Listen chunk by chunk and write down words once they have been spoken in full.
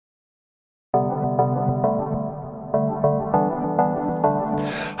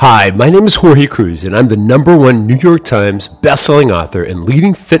Hi, my name is Jorge Cruz, and I'm the #1 New York Times bestselling author and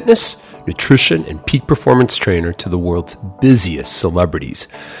leading fitness, nutrition, and peak performance trainer to the world's busiest celebrities.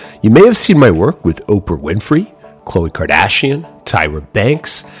 You may have seen my work with Oprah Winfrey, Khloe Kardashian, Tyra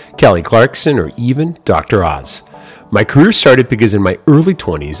Banks, Kelly Clarkson, or even Dr. Oz. My career started because in my early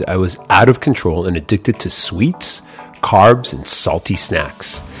 20s, I was out of control and addicted to sweets, carbs, and salty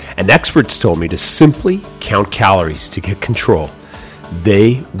snacks. And experts told me to simply count calories to get control.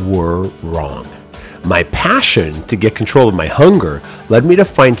 They were wrong. My passion to get control of my hunger led me to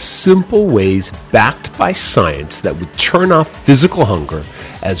find simple ways backed by science that would turn off physical hunger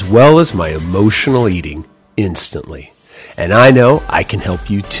as well as my emotional eating instantly. And I know I can help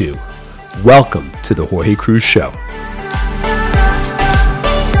you too. Welcome to the Jorge Cruz Show.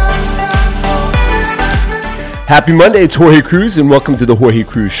 Happy Monday, it's Jorge Cruz, and welcome to the Jorge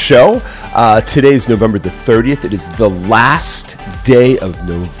Cruz Show. Today is November the 30th. It is the last day of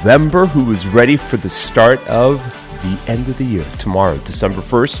November. Who is ready for the start of the end of the year, tomorrow, December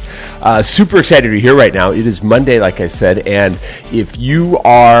 1st? Super excited you're here right now. It is Monday, like I said, and if you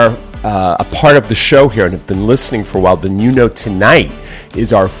are a part of the show here and have been listening for a while, then you know tonight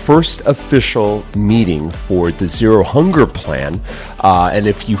is our first official meeting for the Zero Hunger Plan. And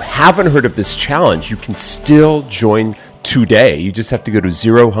if you haven't heard of this challenge, you can still join today. You just have to go to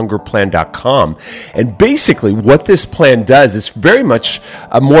zerohungerplan.com. And basically what this plan does is very much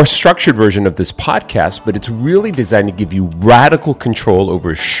a more structured version of this podcast, but it's really designed to give you radical control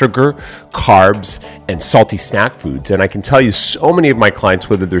over sugar, carbs, and salty snack foods. And I can tell you so many of my clients,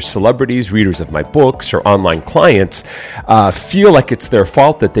 whether they're celebrities, readers of my books, or online clients, feel like it's their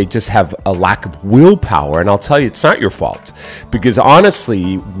fault that they just have a lack of willpower. And I'll tell you, it's not your fault. Because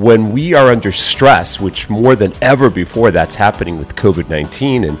honestly, when we are under stress, which more than ever before that's happening with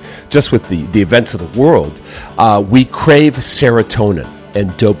COVID-19 and just with the events of the world, we crave serotonin and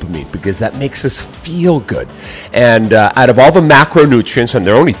dopamine because that makes us feel good. And out of all the macronutrients, and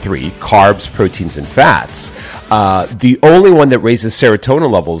there are only three, carbs, proteins, and fats, the only one that raises serotonin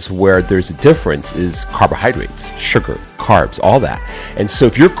levels where there's a difference is carbohydrates, sugar, carbs, all that. And so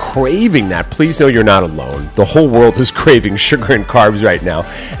if you're craving that, please know you're not alone. The whole world is craving sugar and carbs right now.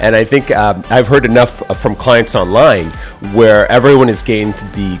 And I think I've heard enough from clients online where everyone has gained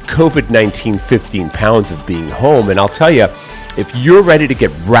the COVID-19 15 pounds of being home. And I'll tell you, if you're ready to get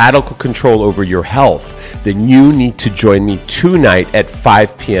radical control over your health, then you need to join me tonight at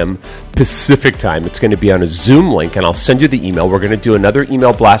 5 p.m. Pacific time. It's going to be on a Zoom link, and I'll send you the email. We're going to do another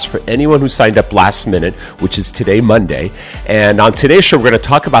email blast for anyone who signed up last minute, which is today, Monday. And on today's show, we're going to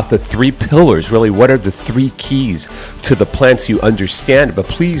talk about the three pillars. Really, what are the three keys to the plan so you understand? But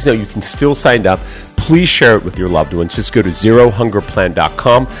please know you can still sign up. Please share it with your loved ones. Just go to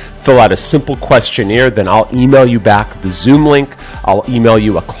zerohungerplan.com, fill out a simple questionnaire, then I'll email you back the Zoom link. I'll email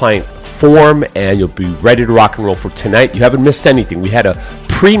you a client form, and you'll be ready to rock and roll for tonight. You haven't missed anything. We had a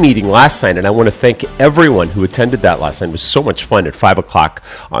pre-meeting last night, and I want to thank everyone who attended that last night. It was so much fun at 5 o'clock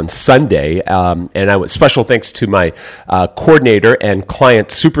on Sunday. And special thanks to my coordinator and client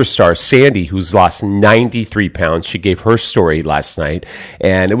superstar, Sandy, who's lost 93 pounds. She gave her story last night,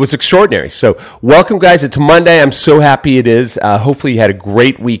 and it was extraordinary. So welcome, guys. It's Monday. I'm so happy it is. Hopefully you had a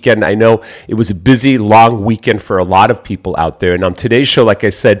great weekend. I know it was a busy, long weekend for a lot of people out there. And on today's show, like I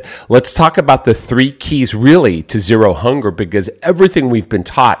said, let's talk about the three keys really to zero hunger, because everything we've been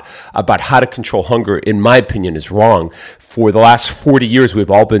taught about how to control hunger, in my opinion, is wrong. For the last 40 years, we've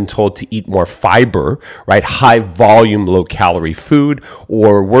all been told to eat more fiber, right? High volume, low calorie food,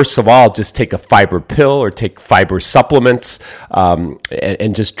 or worst of all, just take a fiber pill or take fiber supplements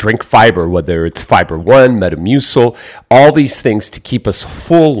and just drink fiber, whether it's Fiber One, Metamucil, all these things to keep us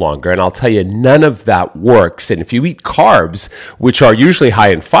full longer. And I'll tell you, none of that works. And if you eat carbs, which are usually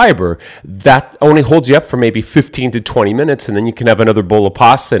high in fiber, that only holds you up for maybe 15 to 20 minutes, and then you can have another bowl of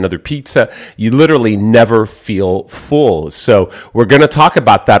pasta, another pizza. You literally never feel full. So we're going to talk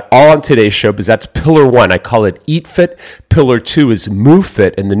about that all on today's show, because that's pillar one. I call it Eat Fit. Pillar two is Move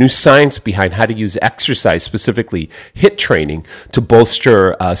Fit, and the new science behind how to use exercise, specifically HIIT training, to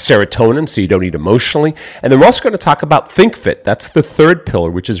bolster serotonin so you don't eat emotionally. And then we're also going to talk about Think Fit. That's the third pillar,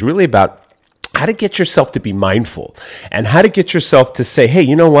 which is really about how to get yourself to be mindful and how to get yourself to say, hey,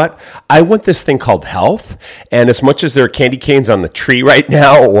 you know what? I want this thing called health. And as much as there are candy canes on the tree right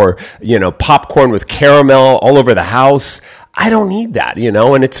now, or, popcorn with caramel all over the house, I don't need that,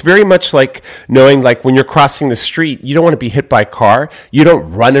 and it's very much like knowing, like when you're crossing the street, you don't want to be hit by a car. You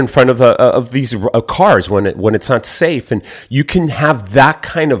don't run in front of these cars when it's not safe. And you can have that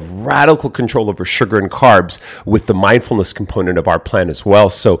kind of radical control over sugar and carbs with the mindfulness component of our plan as well.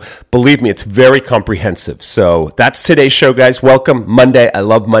 So believe me, it's very comprehensive. So that's today's show, guys. Welcome Monday. I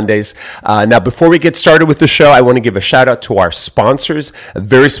love Mondays. Now, before we get started with the show, I want to give a shout out to our sponsors. A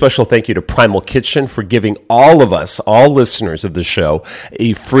very special thank you to Primal Kitchen for giving all of us, all listeners of the show,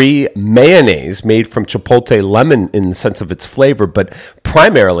 a free mayonnaise made from chipotle lemon in the sense of its flavor, but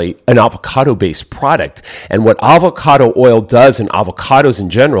primarily an avocado-based product. And what avocado oil does, and avocados in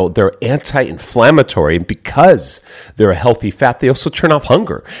general, they're anti-inflammatory. And because they're a healthy fat, they also turn off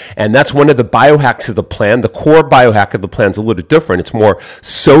hunger. And that's one of the biohacks of the plan. The core biohack of the plan is a little different. It's more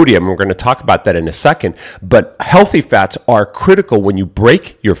sodium. We're going to talk about that in a second. But healthy fats are critical when you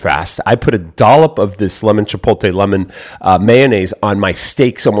break your fast. I put a dollop of this lemon chipotle lemon mayonnaise on my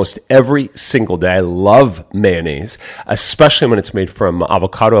steaks almost every single day. I love mayonnaise, especially when it's made from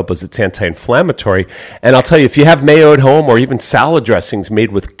avocado because it's anti-inflammatory. And I'll tell you, if you have mayo at home or even salad dressings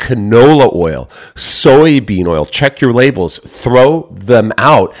made with canola oil, soybean oil, check your labels, throw them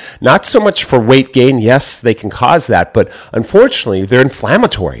out. Not so much for weight gain. Yes, they can cause that, but unfortunately, they're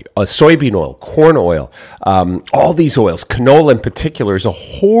inflammatory. Soybean oil, corn oil, all these oils, canola in particular, is a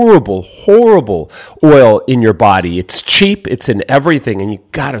horrible, horrible oil in your body. It's cheap, it's in everything, and you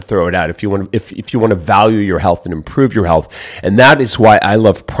got to throw it out if you want to value your health and improve your health. And that is why I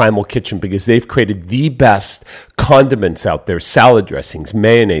love Primal Kitchen, because they've created the best condiments out there, salad dressings,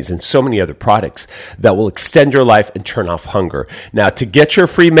 mayonnaise, and so many other products that will extend your life and turn off hunger. Now, to get your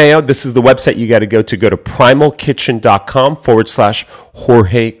free mayo, this is the website you got to go to. Go to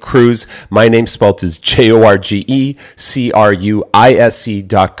primalkitchen.com/Jorge Cruz. My name spelled is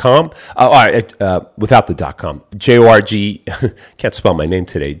JORGECRUISE.com. Without the .com. JORG, can't spell my name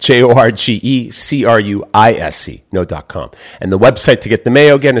today. JORGECRUISE, no .com. And the website to get the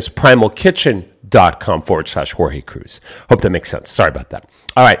mayo again is primalkitchen.com/Jorge Cruz. Hope that makes sense. Sorry about that.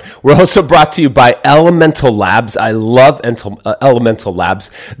 All right. We're also brought to you by Elemental Labs. I love Elemental Labs.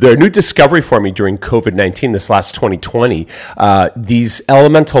 They're a new discovery for me during COVID-19, this last 2020. These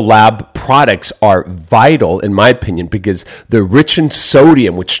Elemental Lab products are vital, in my opinion, because they're rich in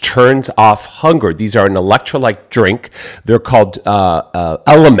sodium, which turns off hunger. These are an electrolyte drink. They're called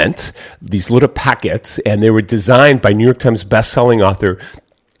Element, these little packets, and they were designed by New York Times bestselling author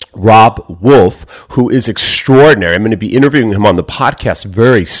Robb Wolf, who is extraordinary. I'm going to be interviewing him on the podcast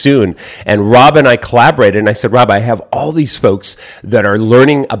very soon. And Rob and I collaborated, and I said, Rob, I have all these folks that are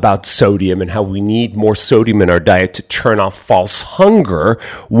learning about sodium and how we need more sodium in our diet to turn off false hunger.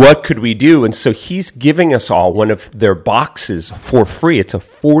 What could we do? And so he's giving us all one of their boxes for free. It's a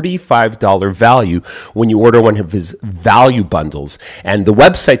 $45 value when you order one of his value bundles. And the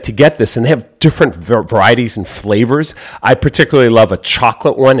website to get this, and they have different varieties and flavors. I particularly love a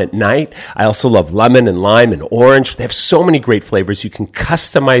chocolate one at night. I also love lemon and lime and orange. They have so many great flavors. You can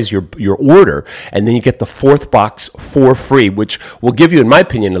customize your order, and then you get the fourth box for free, which will give you, in my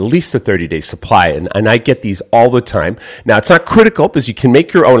opinion, at least a 30-day supply. And I get these all the time. Now, it's not critical because you can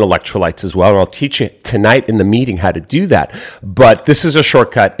make your own electrolytes as well, and I'll teach you tonight in the meeting how to do that. But this is a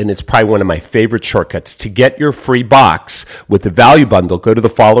shortcut, and it's probably one of my favorite shortcuts. To get your free box with the value bundle, go to the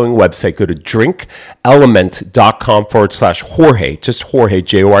following website. Go to drinkelement.com/Jorge, just Jorge,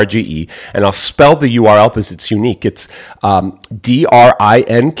 Jorge, and I'll spell the URL because it's unique. It's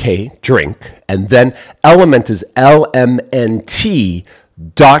DRINK, drink, and then Element is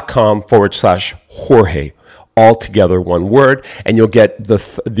LMNT.com/Jorge. All together, one word, and you'll get the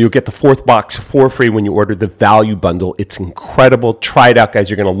fourth box for free when you order the value bundle. It's incredible. Try it out, guys.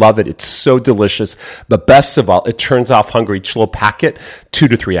 You're going to love it. It's so delicious. But best of all, it turns off hunger. Each little packet, 2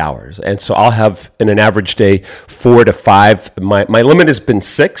 to 3 hours. And so I'll have, in an average day, 4 to 5. My limit has been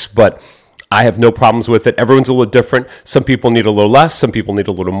 6, but I have no problems with it. Everyone's a little different. Some people need a little less. Some people need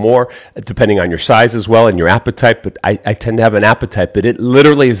a little more, depending on your size as well and your appetite. But I tend to have an appetite. But it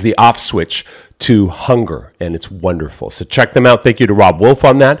literally is the off switch to hunger, and it's wonderful. So check them out. Thank you to Robb Wolf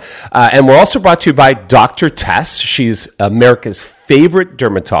on that. And we're also brought to you by Dr. Tess. She's America's favorite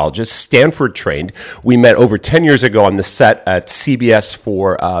dermatologist, Stanford trained. We met over 10 years ago on the set at CBS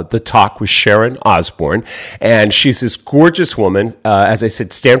for The Talk with Sharon Osbourne. And she's this gorgeous woman, as I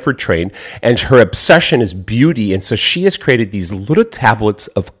said, Stanford trained, and her obsession is beauty. And so she has created these little tablets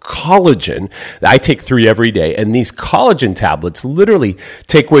of collagen. I take 3 every day. And these collagen tablets literally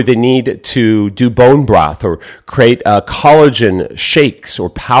take what they need to do bone broth or create collagen shakes or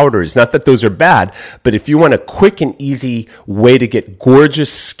powders. Not that those are bad, but if you want a quick and easy way to get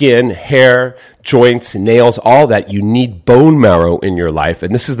gorgeous skin, hair, joints, nails, all that, you need bone marrow in your life.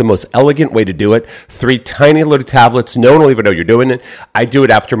 And this is the most elegant way to do it. 3 tiny little tablets. No one will even know you're doing it. I do it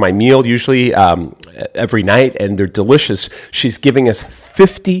after my meal, usually every night, and they're delicious. She's giving us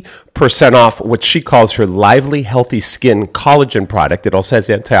 50% off what she calls her Lively Healthy Skin collagen product. It also has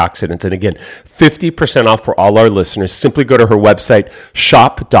antioxidants. And again, 50% off for all our listeners. Simply go to her website,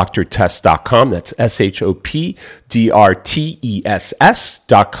 shopdrtess.com. That's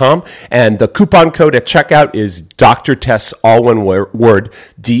shopdrtess.com. And the coupon code at checkout is Dr. Tess, all one word,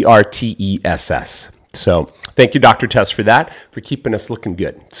 DRTESS. So thank you, Dr. Tess, for that, for keeping us looking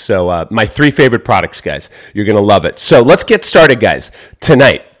good. So my 3 favorite products, guys. You're going to love it. So let's get started, guys.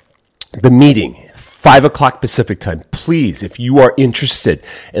 Tonight, the meeting, 5 o'clock Pacific time. Please, if you are interested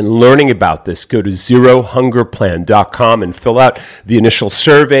in learning about this, go to zerohungerplan.com and fill out the initial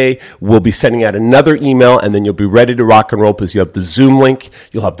survey. We'll be sending out another email, and then you'll be ready to rock and roll because you have the Zoom link.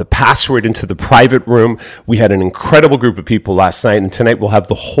 You'll have the password into the private room. We had an incredible group of people last night, and tonight we'll have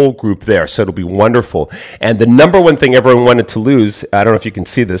the whole group there, so it'll be wonderful. And the number one thing everyone wanted to lose, I don't know if you can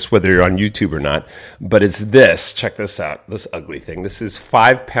see this, whether you're on YouTube or not, but it's this. Check this out, this ugly thing. This is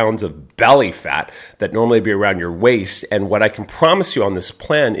 5 pounds of belly fat that normally be around your waist. And what I can promise you on this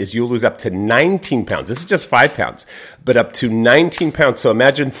plan is you'll lose up to 19 pounds. This is just 5 pounds, but up to 19 pounds. So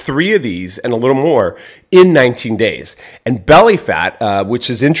imagine 3 of these and a little more in 19 days. And belly fat,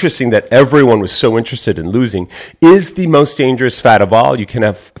 which is interesting that everyone was so interested in losing, is the most dangerous fat of all. You can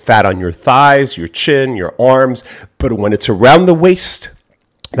have fat on your thighs, your chin, your arms, but when it's around the waist,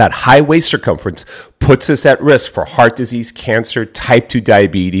 that high waist circumference puts us at risk for heart disease, cancer, type 2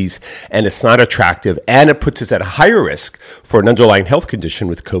 diabetes, and it's not attractive. And it puts us at a higher risk for an underlying health condition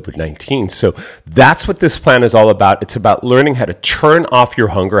with COVID-19. So that's what this plan is all about. It's about learning how to turn off your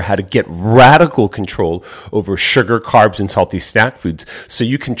hunger, how to get radical control over sugar, carbs, and salty snack foods so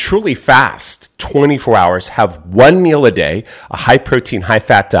you can truly fast 24 hours, have 1 meal a day, a high protein, high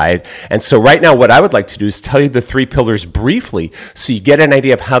fat diet. And so right now, what I would like to do is tell you the 3 pillars briefly so you get an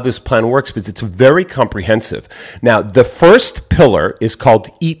idea of how this plan works, because it's very comprehensive. Now, the first pillar is called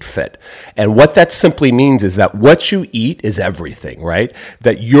Eat Fit. And what that simply means is that what you eat is everything, right?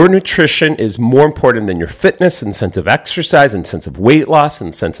 That your nutrition is more important than your fitness in the sense of exercise, in the sense of weight loss, in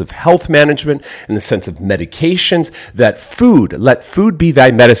the sense of health management, in the sense of medications. That food, let food be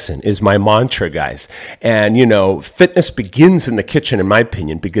thy medicine, is my mantra, guys. And, you know, fitness begins in the kitchen, in my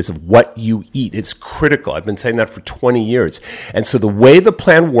opinion, because of what you eat. It's critical. I've been saying that for 20 years. And so the way the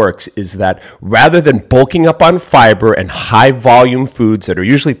plan works is that rather than bulking up on fiber and high volume foods that are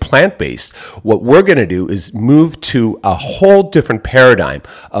usually plant-based, what we're going to do is move to a whole different paradigm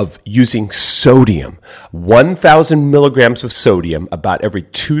of using sodium. 1,000 milligrams of sodium about every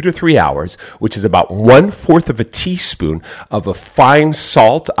 2 to 3 hours, which is about 1/4 of a teaspoon of a fine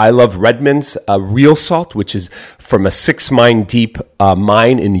salt. I love Redmond's real salt, which is from a 6-mine deep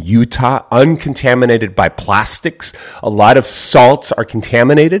mine in Utah, uncontaminated by plastics. A lot of salts are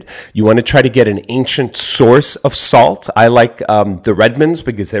contaminated. You want to try to get an ancient source of salt. I like the Redmond's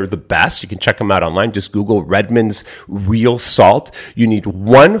because they're the best. You can check them out online. Just Google Redmond's real salt. You need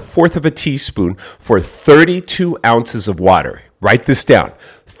 1/4 of a teaspoon for 32 ounces of water. Write this down.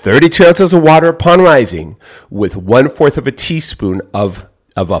 32 ounces of water upon rising with 1/4 of a teaspoon of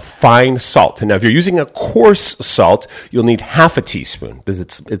a fine salt. And now if you're using a coarse salt, you'll need half a teaspoon because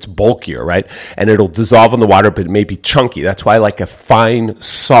it's bulkier, right? And it'll dissolve in the water, but it may be chunky. That's why I like a fine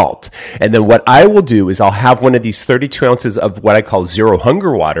salt. And then what I will do is I'll have one of these 32 ounces of what I call zero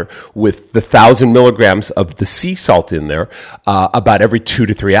hunger water with the 1,000 milligrams of the sea salt in there about every 2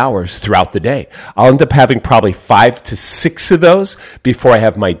 to 3 hours throughout the day. I'll end up having probably 5 to 6 of those before I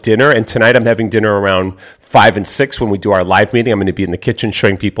have my dinner. And tonight I'm having dinner around 5 and 6 when we do our live meeting. I'm going to be in the kitchen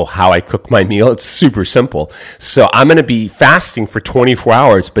showing people how I cook my meal. It's super simple. So I'm going to be fasting for 24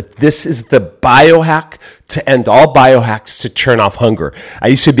 hours, but this is the biohack to end all biohacks to turn off hunger. I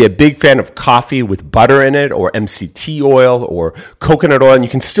used to be a big fan of coffee with butter in it or MCT oil or coconut oil, and you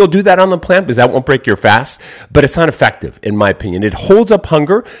can still do that on the plant because that won't break your fast, but it's not effective in my opinion. It holds up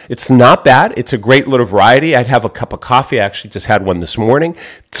hunger. It's not bad. It's a great little variety. I'd have a cup of coffee. I actually just had one this morning.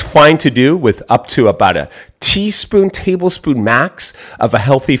 It's fine to do with up to about a tablespoon max of a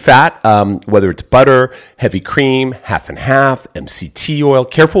healthy fat, whether it's butter, heavy cream, half and half, MCT oil.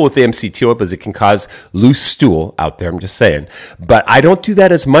 Careful with the MCT oil because it can cause loose stool out there, I'm just saying. But I don't do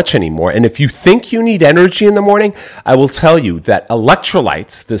that as much anymore. And if you think you need energy in the morning, I will tell you that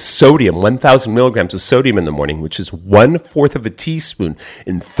electrolytes, the sodium, 1,000 milligrams of sodium in the morning, which is 1/4 of a teaspoon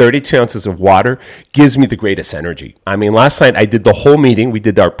in 32 ounces of water, gives me the greatest energy. I mean, last night I did the whole meeting. We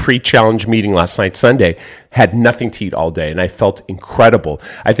did our pre-challenge meeting last night, Sunday. had nothing to eat all day, and I felt incredible.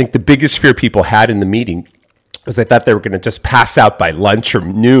 I think the biggest fear people had in the meeting was they thought they were going to just pass out by lunch or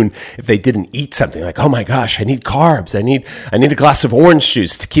noon if they didn't eat something. Like, oh my gosh, I need carbs. I need a glass of orange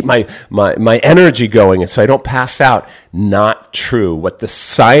juice to keep my energy going, and so I don't pass out. Not true. What the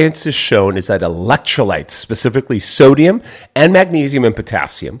science has shown is that electrolytes, specifically sodium and magnesium and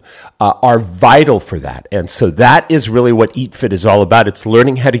potassium, are vital for that. And so that is really what Eat Fit is all about. It's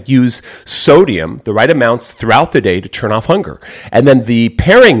learning how to use sodium, the right amounts throughout the day to turn off hunger. And then the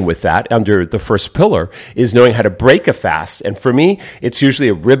pairing with that under the first pillar is knowing how to break a fast. And for me, it's usually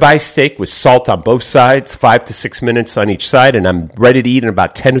a ribeye steak with salt on both sides, 5 to 6 minutes on each side, and I'm ready to eat in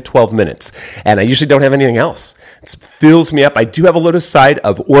about 10 to 12 minutes. And I usually don't have anything else. It fills me up. I do have a little side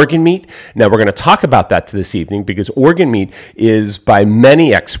of organ meat. Now, we're going to talk about that this evening because organ meat is, by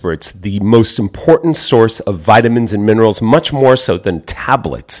many experts, the most important source of vitamins and minerals, much more so than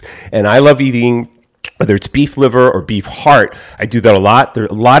tablets. And I love eating, whether it's beef liver or beef heart. I do that a lot.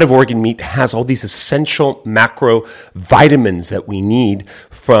 A lot of organ meat has all these essential macro vitamins that we need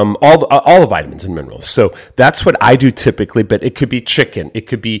from all the vitamins and minerals. So that's what I do typically, but it could be chicken, it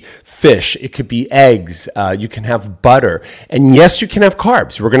could be fish, it could be eggs, you can have butter, and yes, you can have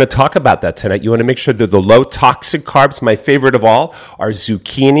carbs. We're going to talk about that tonight. You want to make sure they're the low toxic carbs. My favorite of all are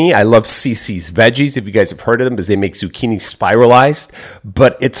zucchini. I love CC's Veggies, if you guys have heard of them, because they make zucchini spiralized,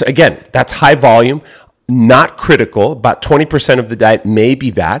 but it's, again, that's high volume. Not critical. About 20% of the diet may be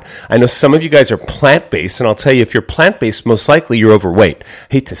that. I know some of you guys are plant-based, and I'll tell you, if you're plant-based, most likely you're overweight.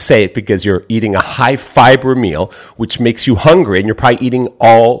 I hate to say it because you're eating a high-fiber meal, which makes you hungry, and you're probably eating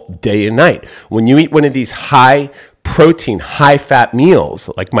all day and night. When you eat one of these high-protein, high-fat meals,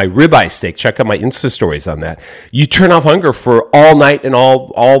 like my ribeye steak, check out my Insta stories on that, you turn off hunger for all night and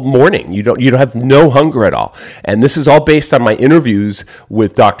all morning. You don't have no hunger at all. And this is all based on my interviews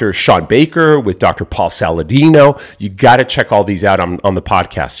with Dr. Sean Baker, with Dr. Paul Saladino. You got to check all these out on the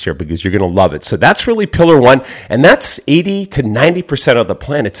podcast here because you're going to love it. So that's really pillar one, and that's 80 to 90% of the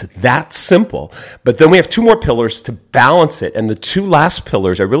plan. It's that simple. But then we have two more pillars to balance it, and the two last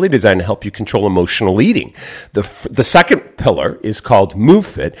pillars are really designed to help you control emotional eating. The second pillar is called Move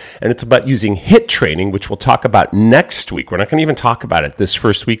Fit, and it's about using HIIT training, which we'll talk about next week. We're not going to even talk about it this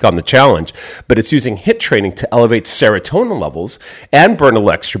first week on the challenge, but it's using HIIT training to elevate serotonin levels and burn a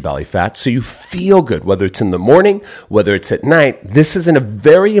little extra belly fat so you feel good, whether it's in the morning, whether it's at night. This is a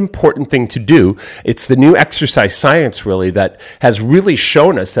very important thing to do. It's the new exercise science, really, that has really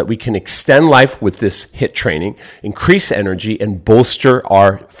shown us that we can extend life with this HIIT training, increase energy, and bolster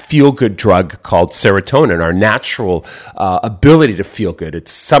our feel-good drug called serotonin, our natural ability to feel good.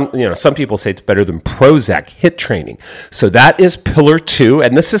 It's some people say it's better than Prozac, HIIT training. So that is pillar two,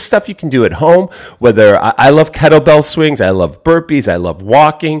 and this is stuff you can do at home. Whether I love kettlebell swings, I love burpees, I love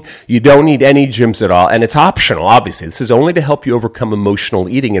walking. You don't need any gyms at all, and it's optional. Obviously, this is only to help you overcome emotional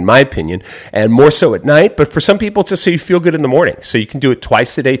eating, in my opinion, and more so at night. But for some people, it's just so you feel good in the morning. So you can do it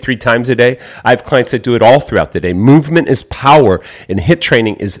twice a day, 3 times a day. I have clients that do it all throughout the day. Movement is power, and HIIT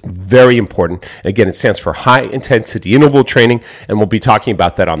training is very important. And again, it stands for high intensity interval training, and we'll be talking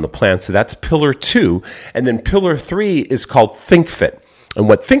about that on the plan. So that's pillar 2. And then pillar 3 is called Think Fit. And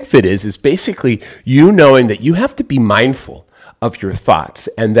what Think Fit is basically you knowing that you have to be mindful of your thoughts,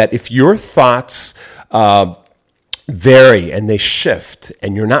 and that if your thoughts vary and they shift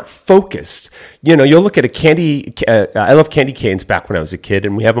and you're not focused, you'll look at a candy, I love candy canes back when I was a kid,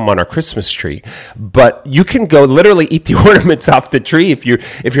 and we have them on our Christmas tree, but you can go literally eat the ornaments off the tree if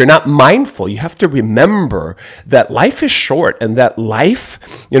you're not mindful. You have to remember that life is short, and that life,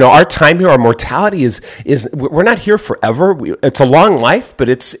 our time here, our mortality is we're not here forever. It's a long life, but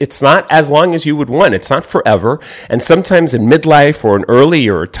it's not as long as you would want. It's not forever. And sometimes in midlife or in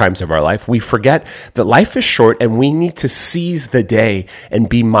earlier times of our life, we forget that life is short, and we need to seize the day and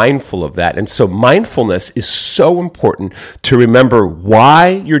be mindful of that. And so mindfulness is so important to remember why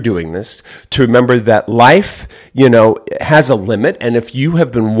you're doing this, to remember that life, has a limit. And if you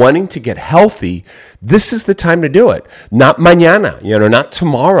have been wanting to get healthy, this is the time to do it. Not mañana, not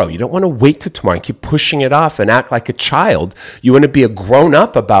tomorrow. You don't want to wait till tomorrow and keep pushing it off and act like a child. You want to be a grown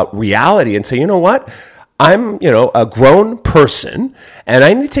up about reality and say, you know what? I'm, a grown person, and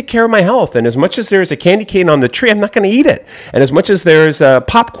I need to take care of my health. And as much as there's a candy cane on the tree, I'm not going to eat it. And as much as there's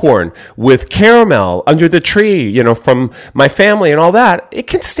popcorn with caramel under the tree, from my family and all that, it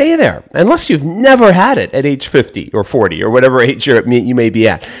can stay there unless you've never had it at age 50 or 40 or whatever age you may be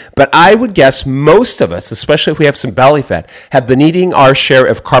at. But I would guess most of us, especially if we have some belly fat, have been eating our share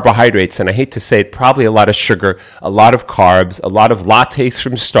of carbohydrates. And I hate to say it, probably a lot of sugar, a lot of carbs, a lot of lattes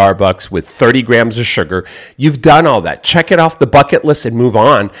from Starbucks with 30 grams of sugar. You've done all that. Check it off the bucket list and move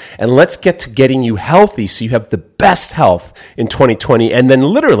on and let's get to getting you healthy so you have the best health in 2020. And then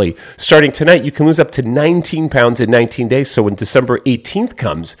literally starting tonight, you can lose up to 19 pounds in 19 days. So when December 18th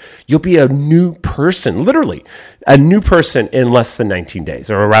comes, you'll be a new person, literally a new person in less than 19 days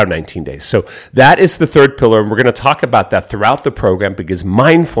or around 19 days. So that is the third pillar. And we're going to talk about that throughout the program because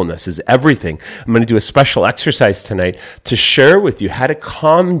mindfulness is everything. I'm going to do a special exercise tonight to share with you how to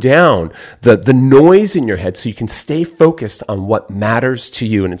calm down the noise in your head so you can stay focused on what matters to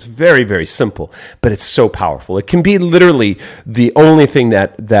you. And it's very, very simple, but it's so powerful. It can be literally the only thing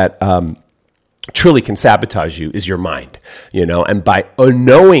that truly can sabotage you is your mind, and by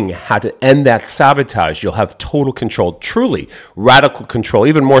knowing how to end that sabotage, you'll have total control, truly radical control,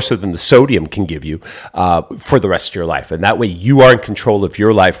 even more so than the sodium can give you for the rest of your life. And that way you are in control of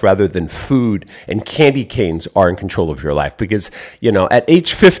your life rather than food and candy canes are in control of your life. Because, at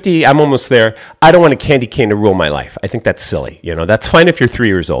age 50, I'm almost there. I don't want a candy cane to rule my life. I think that's silly. That's fine if you're 3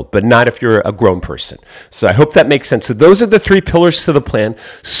 years old, but not if you're a grown person. So I hope that makes sense. So those are the 3 pillars to the plan.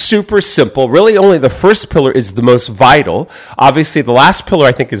 Super simple. Really only the first pillar is the most vital. Obviously, the last pillar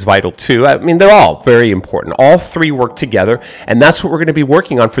I think is vital too. I mean, they're all very important. All 3 work together, and that's what we're going to be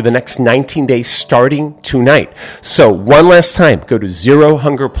working on for the next 19 days starting tonight. So one last time, go to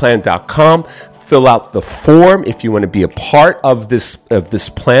zerohungerplan.com. Fill out the form if you want to be a part of this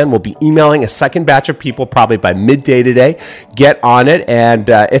plan. We'll be emailing a second batch of people probably by midday today. Get on it, and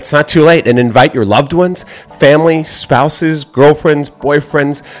it's not too late. And invite your loved ones, family, spouses, girlfriends,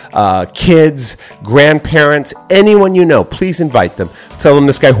 boyfriends, kids, grandparents, anyone you know. Please invite them. Tell them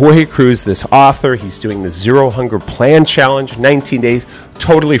this guy Jorge Cruz, this author, he's doing the Zero Hunger Plan Challenge, 19 days,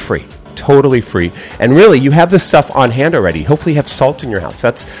 totally free. Totally free. And really, you have this stuff on hand already. Hopefully you have salt in your house.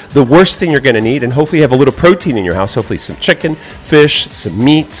 That's the worst thing you're going to need. And hopefully you have a little protein in your house. Hopefully some chicken, fish, some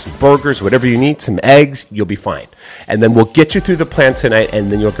meat, some burgers, whatever you need, some eggs, you'll be fine. And then we'll get you through the plan tonight, and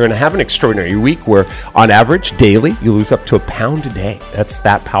then you're going to have an extraordinary week where, on average, daily, you lose up to 1 pound a day. That's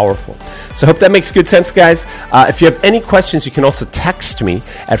that powerful. So I hope that makes good sense, guys. If you have any questions, you can also text me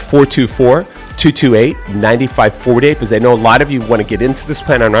at 424-228-9548, because I know a lot of you want to get into this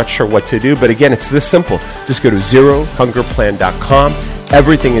plan. I'm not sure what to do, but again, it's this simple. Just go to zerohungerplan.com.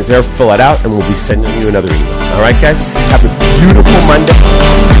 Everything is there. Fill it out, and we'll be sending you another email. All right, guys? Have a beautiful Monday.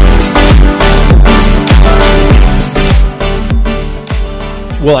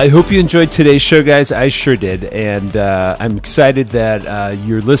 Well, I hope you enjoyed today's show, guys. I sure did. And I'm excited that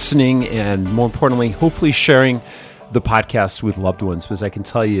you're listening and, more importantly, hopefully sharing the podcast with loved ones, because I can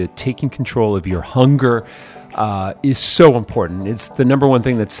tell you taking control of your hunger is so important. It's the number one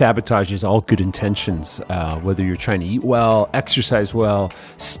thing that sabotages all good intentions, whether you're trying to eat well, exercise well,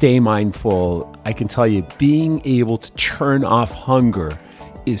 stay mindful. I can tell you being able to turn off hunger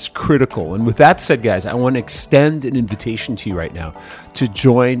is critical. And with that said, guys, I want to extend an invitation to you right now to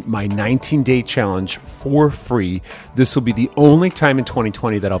join my 19-day challenge for free. This will be the only time in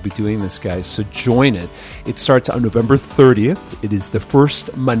 2020 that I'll be doing this, guys, so join it. It starts on November 30th. It is the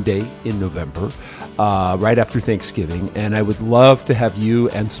first Monday in November, right after Thanksgiving, and I would love to have you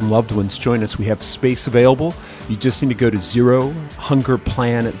and some loved ones join us. We have space available. You just need to go to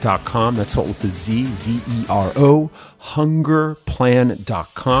zerohungerplan.com. That's what with the Z, Z-E-R-O,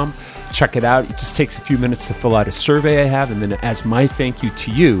 hungerplan.com. Check it out. It just takes a few minutes to fill out a survey I have, and then as my thank you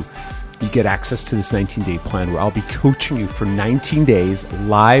to you, you get access to this 19-day plan where I'll be coaching you for 19 days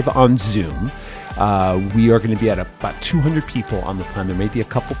live on Zoom. We are going to be at about 200 people on the plan. There may be a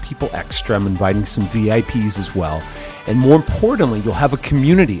couple people extra. I'm inviting some VIPs as well. And more importantly, you'll have a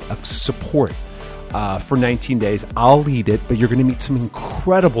community of support for 19 days. I'll lead it, but you're going to meet some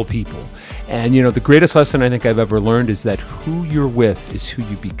incredible people. And, the greatest lesson I think I've ever learned is that who you're with is who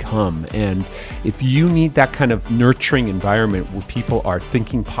you become. And if you need that kind of nurturing environment where people are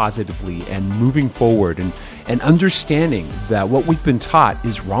thinking positively and moving forward and understanding that what we've been taught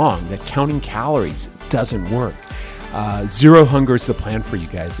is wrong, that counting calories doesn't work. Zero Hunger is the plan for you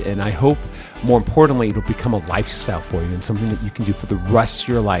guys. And I hope, more importantly, it'll become a lifestyle for you and something that you can do for the rest of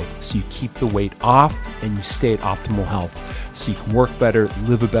your life so you keep the weight off and you stay at optimal health so you can work better,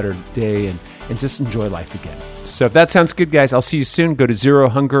 live a better day, and just enjoy life again. So if that sounds good, guys, I'll see you soon. Go to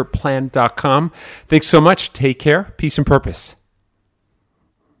zerohungerplan.com. Thanks so much. Take care. Peace and purpose.